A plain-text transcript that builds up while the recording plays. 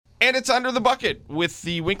And it's Under the Bucket with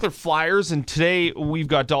the Winkler Flyers, and today we've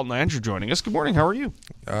got Dalton and Andrew joining us. Good morning. How are you?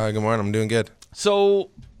 Good morning. I'm doing good. So,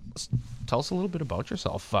 tell us a little bit about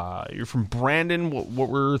yourself. You're from Brandon. What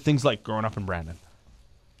were things like growing up in Brandon?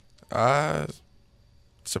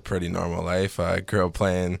 It's a pretty normal life. I grew up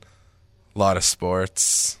playing a lot of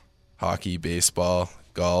sports, hockey, baseball,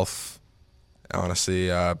 golf, honestly,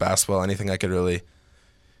 basketball, anything I could really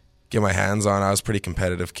get my hands on. I was a pretty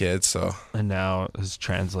competitive kid, so. And now it's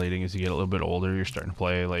translating as you get a little bit older. You're starting to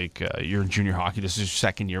play, you're in junior hockey. This is your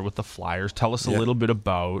second year with the Flyers. Tell us a little bit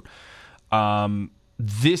about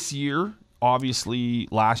this year. Obviously,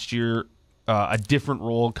 last year, a different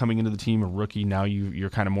role coming into the team, a rookie. Now you're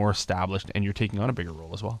kind of more established, and you're taking on a bigger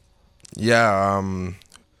role as well. Yeah,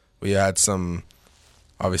 we had some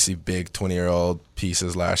obviously big 20-year-old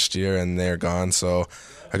pieces last year, and they're gone, so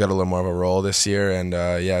I got a little more of a role this year, and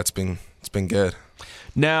it's been good.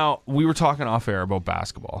 Now, we were talking off air about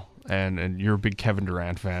basketball, and you're a big Kevin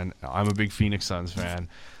Durant fan. I'm a big Phoenix Suns fan.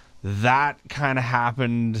 That kind of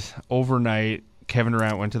happened overnight. Kevin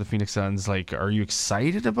Durant went to the Phoenix Suns. Are you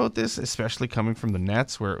excited about this, especially coming from the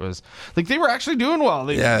Nets, where it was they were actually doing well?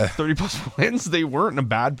 They had 30-plus wins. They weren't in a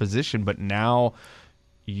bad position, but now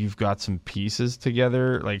you've got some pieces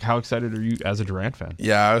together. How excited are you as a Durant fan?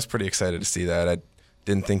 Yeah, I was pretty excited to see that. I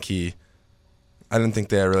didn't think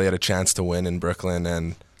they really had a chance to win in Brooklyn,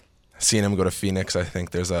 and seeing him go to Phoenix, I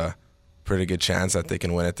think there's a pretty good chance that they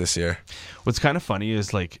can win it this year. What's kind of funny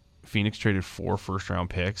is Phoenix traded 4 first-round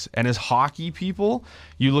picks, and as hockey people,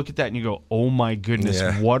 you look at that and you go, "Oh my goodness,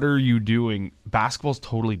 what are you doing?" Basketball's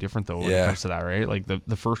totally different though when it comes to that, right?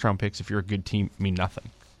 The first-round picks, if you're a good team, mean nothing.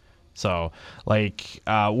 So,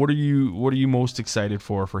 what are you most excited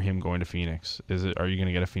for him going to Phoenix? Are you going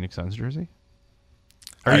to get a Phoenix Suns jersey?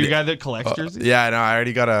 Are you a guy that collects jerseys? Yeah, no, I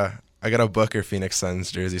already got a Booker Phoenix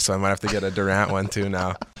Suns jersey, so I might have to get a Durant one too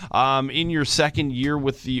now. In your second year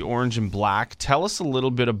with the orange and black, tell us a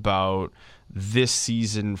little bit about this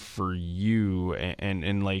season for you.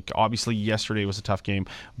 And obviously yesterday was a tough game,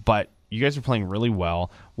 but you guys are playing really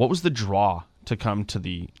well. What was the draw to come to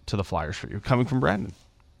the Flyers for you, coming from Brandon?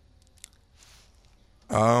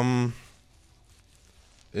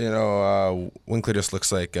 Winkler just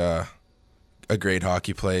looks like a great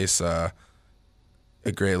hockey place, a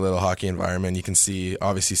great little hockey environment. You can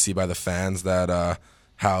obviously see by the fans that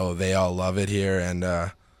how they all love it here, and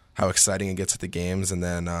how exciting it gets at the games. And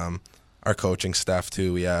then our coaching staff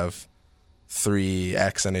too. We have 3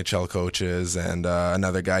 ex-NHL coaches and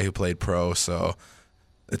another guy who played pro. So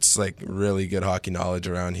it's really good hockey knowledge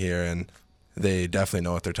around here, and they definitely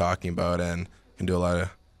know what they're talking about and can do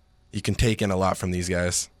you can take in a lot from these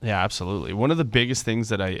guys. Yeah, absolutely. One of the biggest things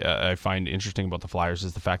that I find interesting about the Flyers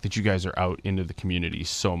is the fact that you guys are out into the community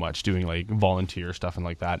so much, doing volunteer stuff and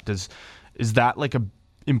that. Is that a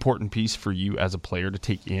important piece for you as a player to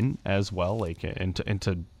take in as well, and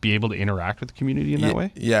to be able to interact with the community in that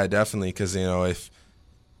way? Yeah, definitely. Because if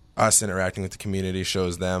us interacting with the community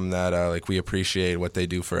shows them that we appreciate what they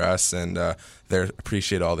do for us, and they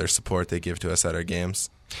appreciate all their support they give to us at our games.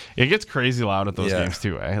 It gets crazy loud at those games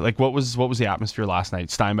too, eh? What was the atmosphere last night?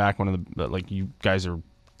 Steinbach, one of the you guys are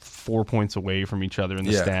 4 points away from each other in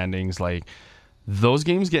the standings. Those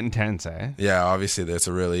games get intense, eh? Yeah, obviously there's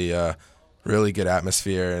a really good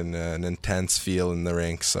atmosphere and an intense feel in the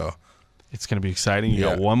rink, so it's going to be exciting. You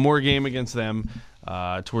got one more game against them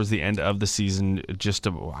towards the end of the season. Just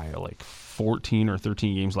 14 or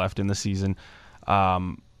 13 games left in the season.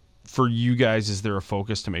 For you guys, is there a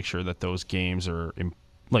focus to make sure that those games are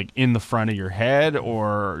in the front of your head,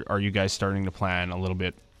 or are you guys starting to plan a little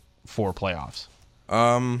bit for playoffs?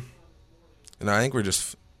 I think we're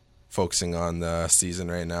just focusing on the season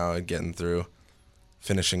right now and getting through,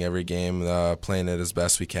 finishing every game, playing it as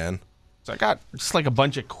best we can. So I got just a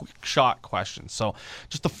bunch of quick shot questions. So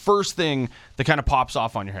just the first thing that kind of pops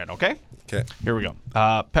off on your head, okay? Okay. Here we go.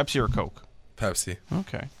 Pepsi or Coke? Pepsi.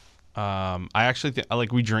 Okay. I actually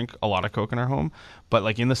think we drink a lot of Coke in our home,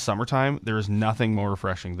 but in the summertime, there is nothing more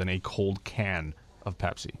refreshing than a cold can of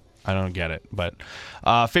Pepsi. I don't get it, but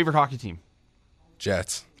favorite hockey team?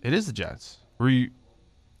 Jets. It is the Jets. Were you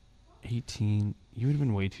 18? You would have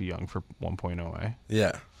been way too young for 1.0, eh?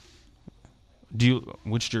 Yeah.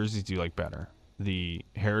 Which jerseys do you like better? The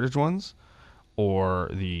Heritage ones or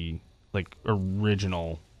the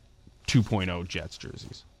original 2.0 Jets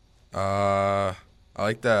jerseys? I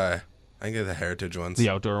think they're the Heritage ones. The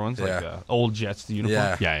outdoor ones? Yeah. The old Jets, the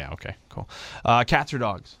uniform? Yeah, okay, cool. Cats or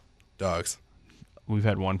dogs? Dogs. We've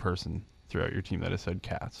had one person throughout your team that has said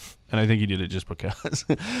cats, and I think he did it just because.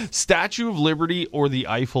 Statue of Liberty or the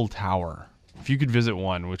Eiffel Tower? If you could visit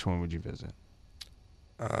one, which one would you visit?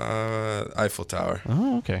 Eiffel Tower.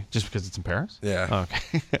 Oh, okay. Just because it's in Paris? Yeah.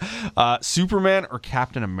 Okay. Superman or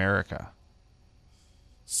Captain America?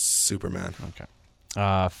 Superman.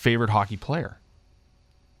 Okay. Favorite hockey player?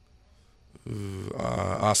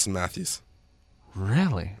 Austin Matthews.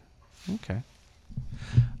 Really? Okay.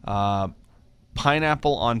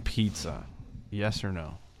 Pineapple on pizza? Yes or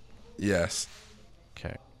no? Yes.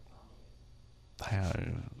 Okay.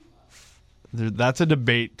 That's a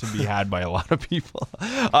debate to be had by a lot of people.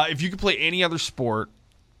 If you could play any other sport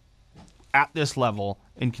at this level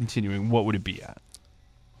and continuing, what would it be at?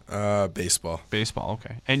 Baseball. Baseball,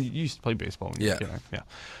 okay. And you used to play baseball when you were a Yeah. kid, right?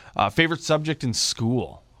 Yeah. Favorite subject in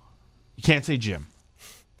school? You can't say gym.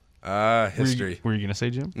 History. Were you going to say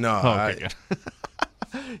gym? No. Oh, okay, good.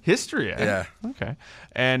 History, eh? Yeah. Okay.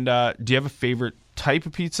 And do you have a favorite type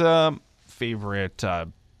of pizza? Favorite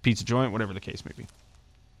pizza joint? Whatever the case may be.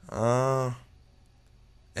 I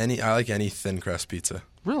like any thin crust pizza.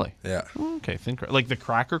 Really? Yeah. Okay, thin crust. Like the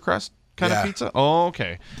cracker crust kind of Yeah. pizza? Oh,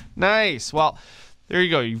 okay. Nice. Well, there you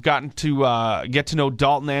go. You've gotten to get to know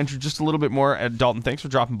Dalton Andrew just a little bit more. Dalton, thanks for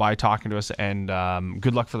dropping by, talking to us, and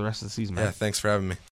good luck for the rest of the season, man. Yeah, thanks for having me.